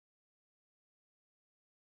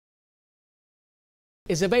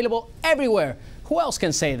is available everywhere. Who else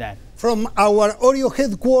can say that? From our audio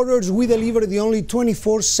headquarters, we deliver the only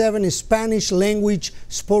 24/7 Spanish-language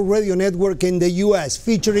sport radio network in the U.S.,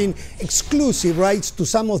 featuring exclusive rights to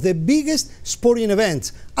some of the biggest sporting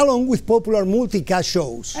events, along with popular multicast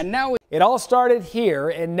shows. And now it all started here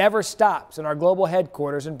and never stops in our global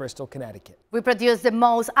headquarters in Bristol, Connecticut. We produce the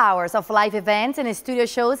most hours of live events and studio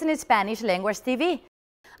shows in Spanish language TV.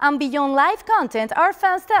 And beyond live content, our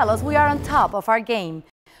fans tell us we are on top of our game.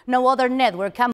 No other network can